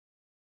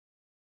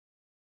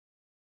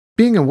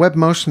Being a web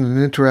motion and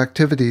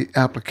interactivity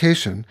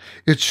application,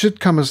 it should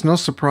come as no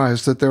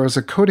surprise that there is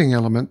a coding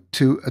element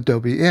to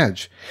Adobe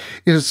Edge.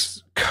 It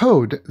is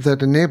code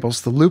that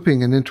enables the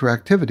looping and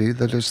interactivity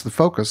that is the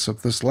focus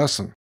of this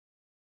lesson.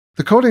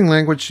 The coding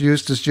language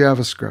used is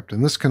JavaScript,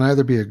 and this can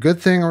either be a good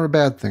thing or a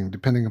bad thing,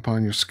 depending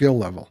upon your skill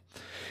level.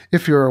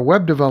 If you're a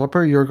web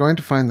developer, you're going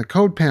to find the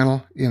code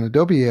panel in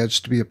Adobe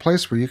Edge to be a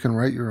place where you can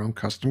write your own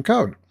custom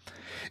code.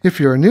 If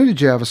you're new to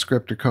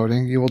JavaScript or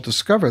coding, you will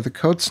discover the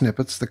code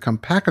snippets that come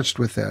packaged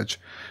with Edge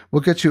will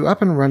get you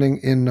up and running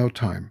in no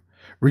time.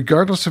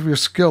 Regardless of your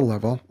skill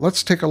level,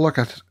 let's take a look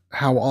at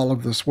how all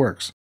of this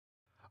works.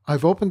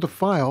 I've opened a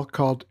file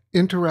called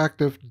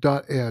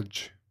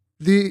interactive.edge.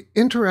 The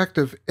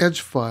interactive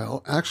Edge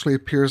file actually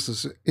appears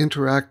as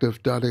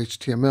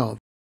interactive.html.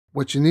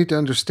 What you need to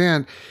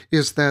understand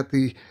is that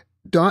the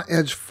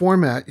 .edge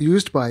format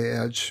used by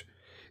Edge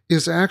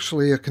is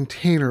actually a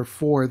container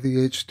for the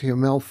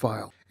HTML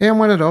file. And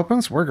when it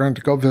opens, we're going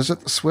to go visit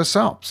the Swiss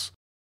Alps.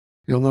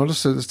 You'll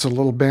notice that it's a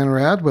little banner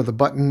ad with a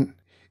button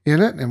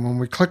in it, and when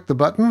we click the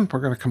button, we're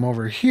going to come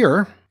over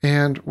here,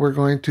 and we're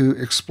going to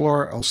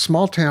explore a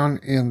small town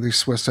in the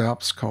Swiss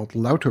Alps called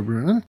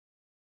Lauterbrunnen.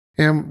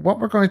 And what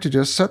we're going to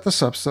do is set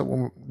this up so that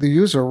when the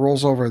user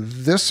rolls over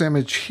this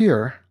image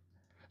here,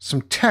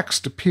 some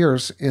text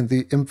appears in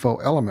the info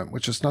element,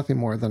 which is nothing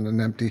more than an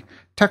empty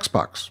text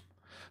box.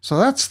 So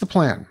that's the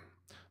plan.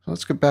 So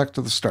let's get back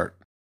to the start.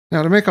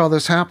 Now, to make all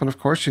this happen, of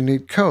course, you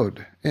need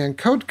code. And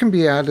code can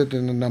be added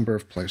in a number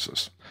of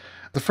places.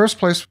 The first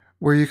place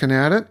where you can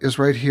add it is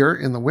right here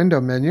in the window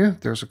menu.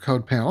 There's a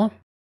code panel.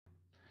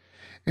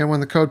 And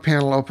when the code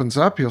panel opens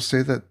up, you'll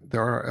see that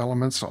there are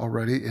elements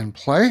already in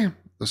play,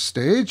 the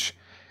stage,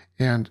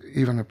 and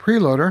even a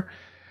preloader.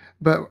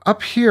 But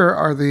up here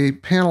are the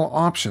panel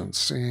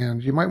options,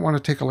 and you might want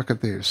to take a look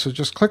at these. So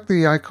just click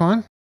the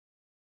icon,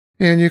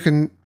 and you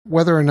can,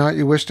 whether or not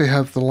you wish to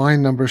have the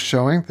line numbers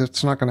showing,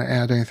 that's not going to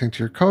add anything to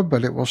your code,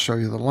 but it will show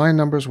you the line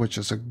numbers, which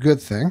is a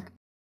good thing.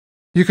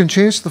 You can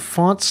change the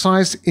font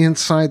size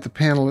inside the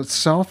panel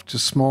itself to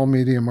small,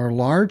 medium, or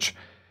large.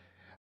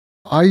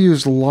 I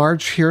use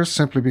large here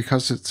simply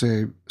because it's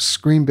a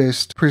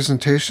screen-based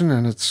presentation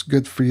and it's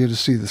good for you to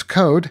see this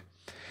code.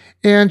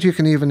 And you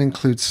can even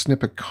include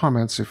snippet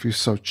comments if you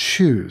so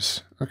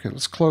choose. Okay,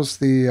 let's close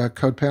the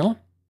code panel.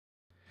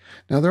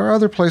 Now, there are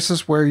other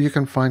places where you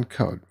can find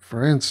code.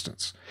 For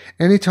instance,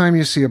 anytime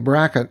you see a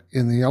bracket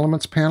in the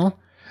Elements panel,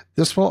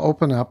 this will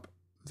open up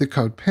the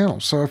code panel.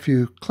 So if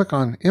you click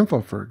on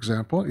Info, for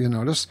example, you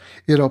notice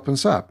it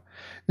opens up.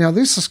 Now,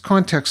 this is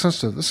context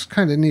sensitive. This is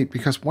kind of neat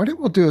because what it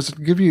will do is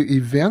it'll give you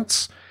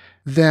events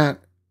that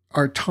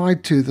are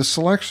tied to the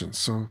selection.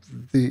 So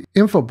the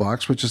info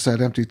box, which is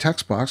that empty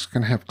text box,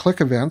 can have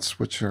click events,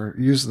 which are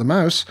use the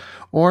mouse,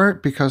 or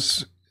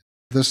because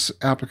this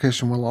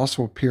application will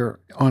also appear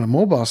on a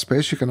mobile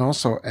space, you can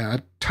also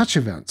add touch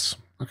events.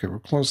 Okay, we'll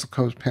close the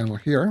code panel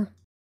here.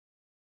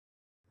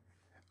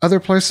 Other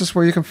places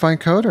where you can find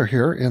code are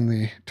here in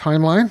the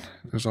timeline.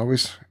 There's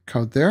always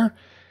code there.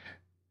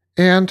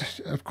 And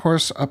of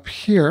course, up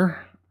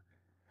here,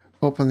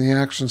 open the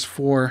actions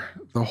for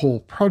the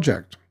whole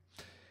project.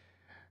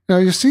 Now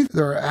you see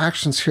there are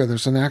actions here.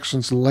 There's an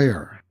actions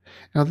layer.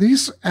 Now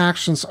these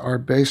actions are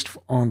based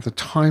on the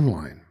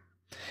timeline.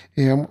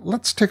 And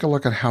let's take a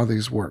look at how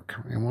these work.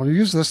 And we'll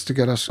use this to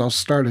get us all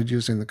started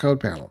using the code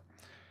panel.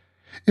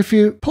 If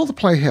you pull the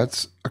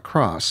playheads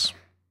across,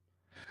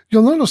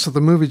 you'll notice that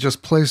the movie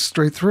just plays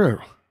straight through.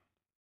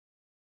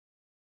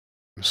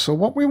 So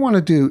what we want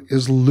to do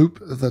is loop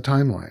the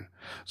timeline.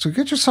 So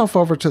get yourself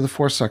over to the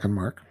 4-second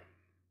mark.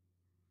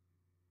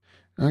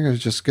 I'm going to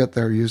just get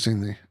there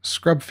using the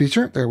scrub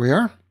feature. There we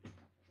are.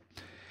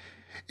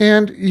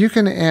 And you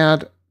can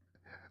add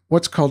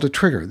what's called a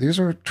trigger. These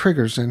are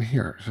triggers in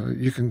here. So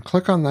you can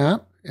click on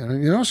that,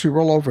 and you notice you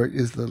roll over it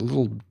is the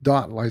little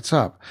dot lights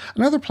up.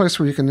 Another place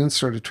where you can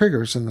insert a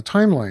trigger is in the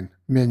timeline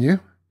menu,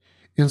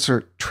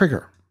 insert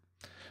trigger.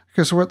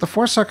 Okay, so we're at the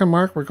 4-second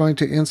mark, we're going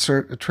to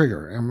insert a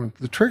trigger. And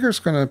the trigger is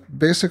going to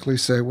basically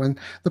say when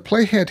the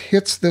playhead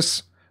hits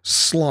this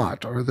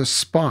slot or this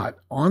spot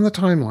on the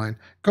timeline,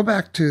 go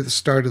back to the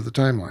start of the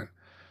timeline.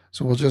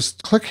 So we'll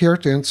just click here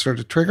to insert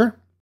a trigger.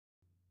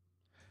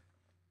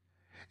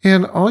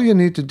 And all you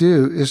need to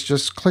do is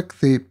just click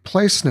the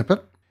play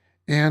snippet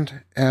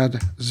and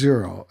add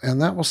 0.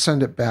 And that will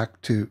send it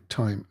back to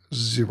time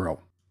 0.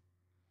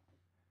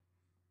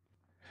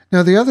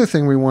 Now, the other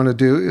thing we want to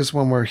do is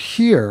when we're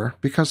here,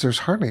 because there's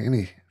hardly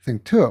anything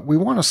to it, we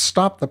want to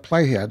stop the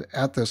playhead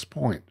at this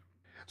point.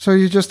 So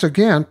you just,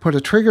 again, put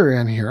a trigger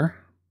in here,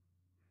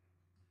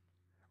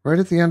 right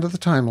at the end of the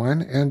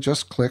timeline, and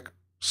just click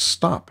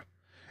stop.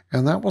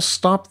 And that will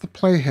stop the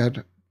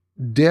playhead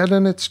dead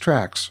in its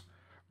tracks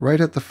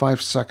right at the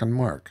 5-second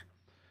mark.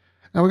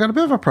 Now, we've got a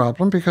bit of a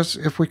problem because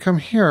if we come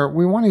here,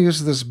 we want to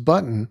use this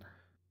button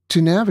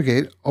to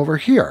navigate over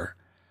here.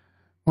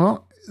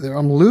 Well,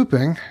 I'm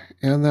looping,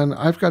 and then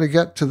I've got to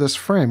get to this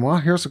frame. Well,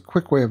 here's a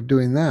quick way of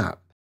doing that.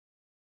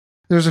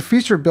 There's a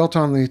feature built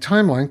on the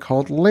timeline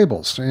called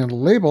labels, and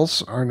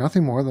labels are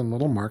nothing more than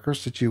little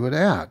markers that you would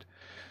add.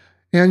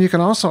 And you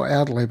can also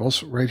add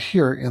labels right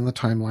here in the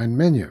timeline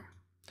menu.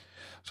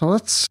 So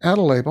let's add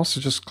a label. So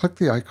just click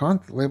the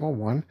icon, label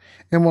 1,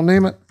 and we'll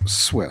name it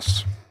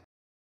Swiss.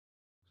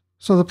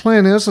 So the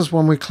plan is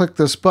when we click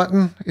this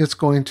button, it's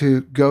going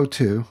to go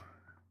to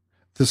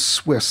the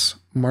Swiss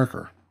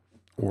marker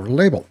or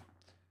label.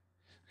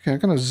 Okay, I'm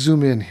going to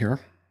zoom in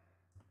here.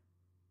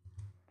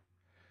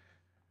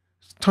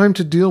 It's time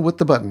to deal with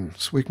the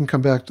buttons. We can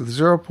come back to the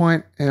 0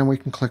 point and we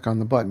can click on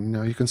the button.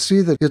 Now you can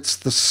see that it's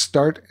the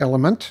start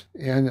element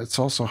and it's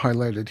also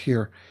highlighted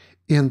here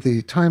in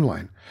the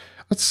timeline.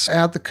 Let's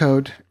add the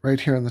code right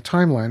here in the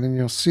timeline and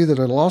you'll see that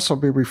it'll also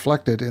be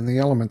reflected in the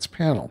Elements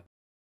panel.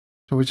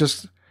 So we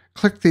just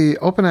click the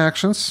Open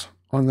Actions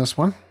on this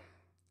one.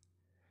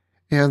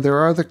 And there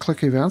are the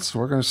click events. So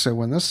we're going to say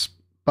when this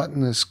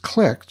button is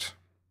clicked,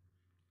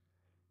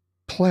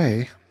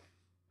 play,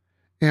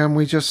 and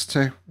we just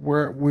say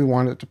where we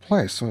want it to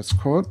play. So it's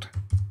quote,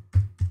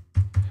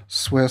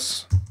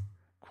 Swiss,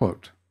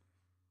 quote.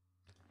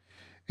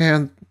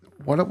 And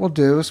what it will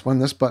do is when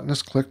this button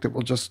is clicked, it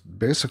will just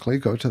basically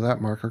go to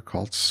that marker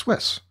called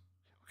Swiss.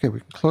 Okay,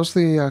 we can close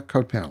the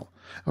code panel.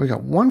 And we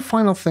got one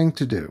final thing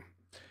to do.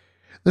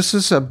 This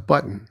is a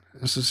button.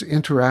 This is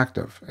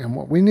interactive. And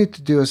what we need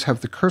to do is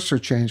have the cursor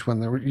change when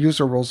the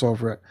user rolls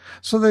over it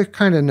so they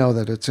kind of know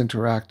that it's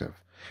interactive.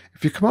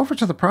 If you come over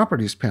to the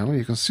Properties panel,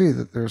 you can see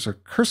that there's a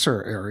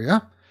cursor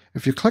area.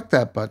 If you click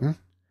that button,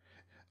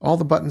 all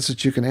the buttons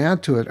that you can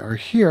add to it are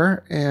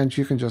here, and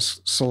you can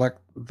just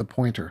select the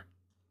pointer.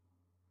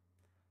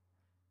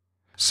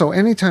 So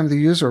anytime the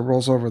user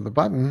rolls over the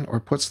button or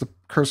puts the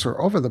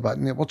cursor over the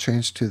button, it will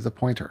change to the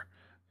pointer.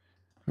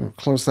 We'll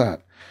close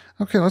that.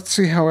 Okay, let's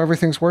see how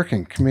everything's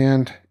working.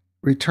 Command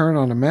return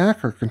on a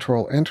Mac or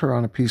Control Enter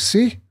on a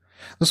PC.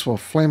 This will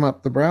flame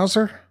up the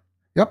browser.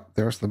 Yep,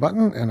 there's the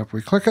button, and if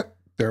we click it,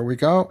 there we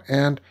go,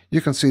 and you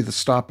can see the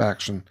stop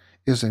action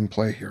is in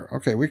play here.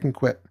 Okay, we can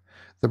quit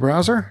the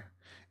browser,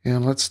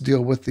 and let's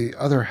deal with the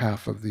other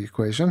half of the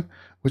equation,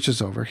 which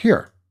is over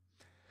here.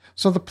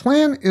 So the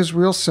plan is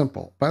real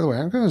simple. By the way,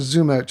 I'm going to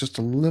zoom out just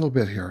a little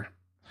bit here.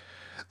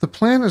 The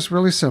plan is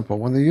really simple.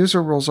 When the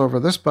user rolls over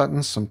this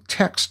button, some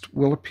text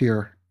will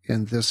appear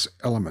in this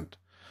element.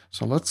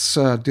 So let's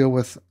deal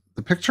with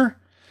the picture.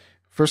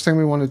 First thing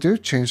we want to do,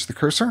 change the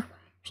cursor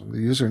so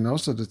the user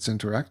knows that it's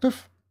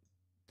interactive.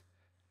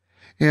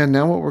 And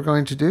now what we're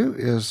going to do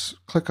is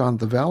click on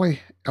the Valley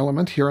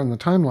element here on the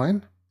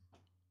timeline.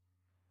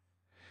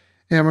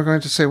 And we're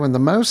going to say when the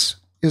mouse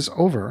is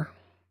over,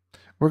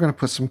 we're going to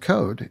put some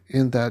code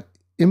in that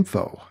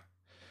info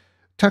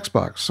text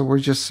box. So we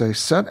just say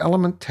set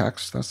element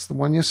text. That's the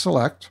one you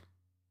select.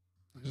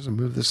 Just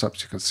move this up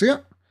so you can see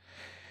it.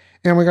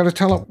 And we got to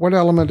tell it what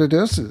element it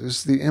is. It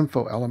is the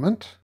info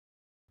element.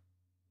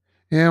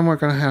 And we're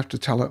going to have to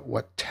tell it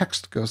what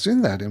text goes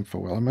in that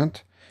info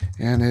element.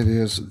 And it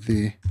is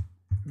the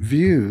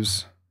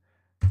views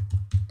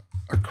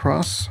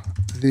across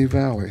the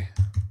valley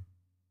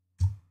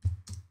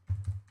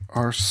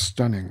are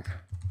stunning.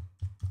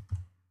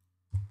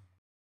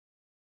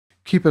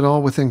 Keep it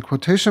all within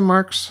quotation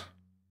marks.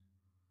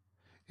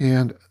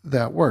 And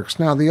that works.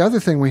 Now, the other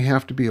thing we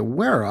have to be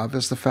aware of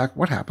is the fact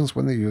what happens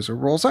when the user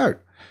rolls out.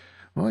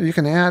 Well, you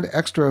can add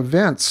extra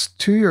events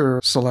to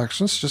your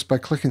selections just by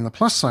clicking the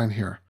plus sign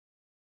here.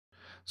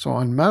 So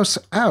on mouse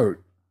out,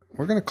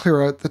 we're going to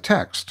clear out the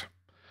text.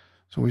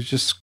 So we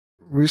just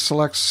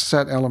reselect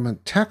set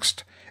element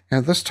text,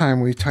 and this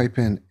time we type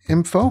in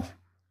info,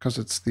 because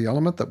it's the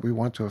element that we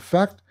want to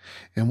affect.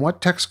 And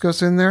what text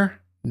goes in there?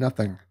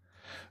 Nothing.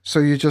 So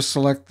you just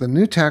select the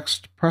new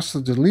text, press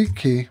the delete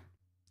key,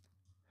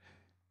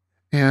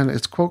 and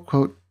it's quote,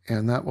 quote,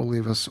 and that will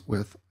leave us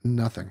with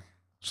nothing.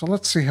 So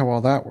let's see how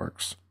all that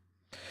works.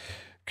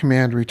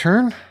 Command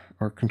return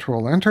or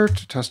Control Enter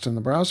to test in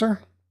the browser.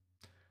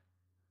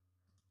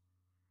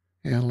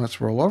 And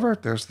let's roll over.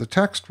 There's the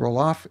text. Roll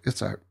off.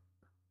 It's out.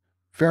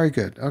 Very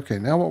good. Okay,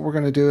 now what we're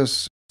going to do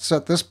is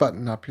set this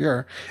button up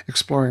here,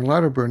 Exploring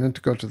Lauterbrunnen,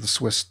 to go to the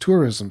Swiss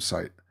tourism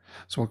site.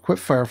 So we'll quit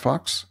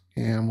Firefox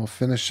and we'll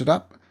finish it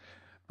up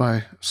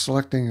by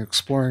selecting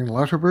Exploring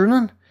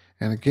Lauterbrunnen.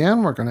 And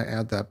again, we're going to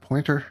add that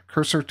pointer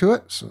cursor to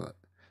it so that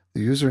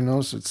the user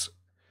knows it's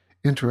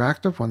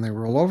interactive when they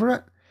roll over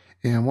it.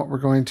 And what we're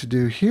going to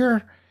do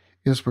here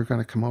is we're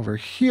going to come over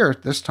here,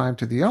 this time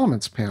to the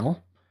Elements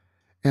panel,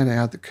 and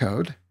add the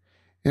code.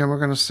 And we're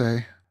going to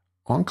say,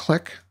 on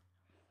click,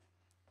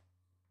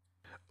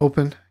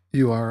 open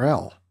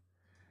URL.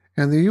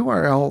 And the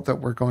URL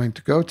that we're going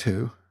to go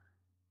to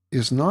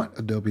is not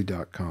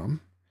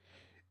adobe.com.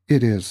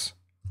 It is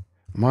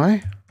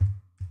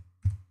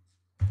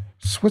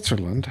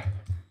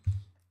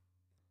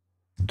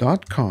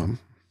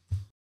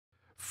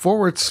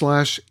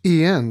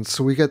myswitzerland.com/en,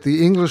 so we get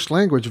the English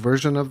language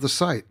version of the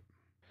site.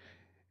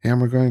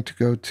 And we're going to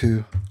go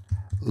to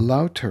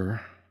Lauter.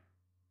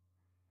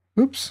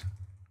 Oops.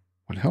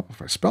 Would help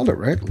if I spelled it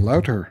right.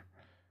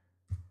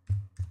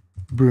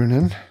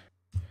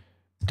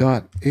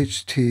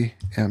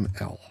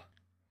 Lauterbrunnen.html.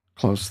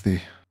 Close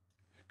the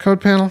code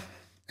panel,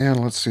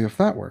 and let's see if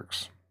that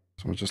works.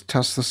 So we'll just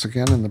test this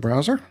again in the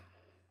browser.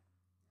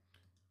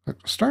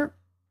 Click Start.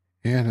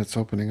 And it's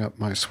opening up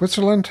my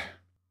Switzerland.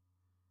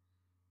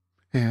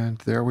 And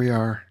there we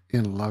are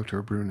in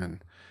Lauterbrunnen,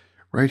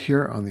 right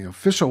here on the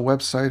official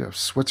website of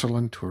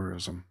Switzerland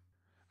Tourism.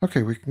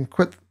 Okay, we can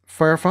quit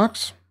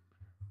Firefox.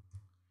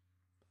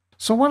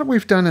 So what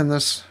we've done in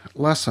this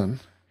lesson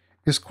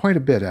is quite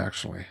a bit,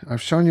 actually.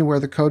 I've shown you where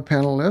the code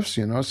panel lives.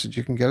 You notice that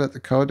you can get at the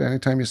code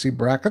anytime you see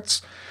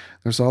brackets.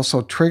 There's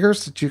also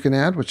triggers that you can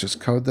add, which is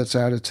code that's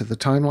added to the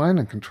timeline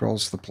and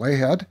controls the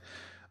playhead.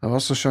 I've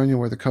also shown you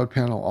where the code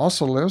panel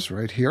also lives,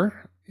 right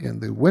here in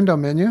the window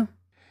menu.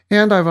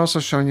 And I've also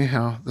shown you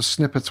how the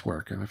snippets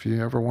work. And if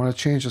you ever want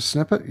to change a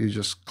snippet, you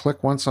just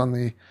click once on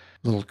the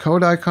little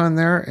code icon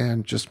there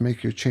and just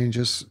make your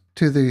changes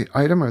to the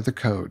item or the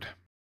code.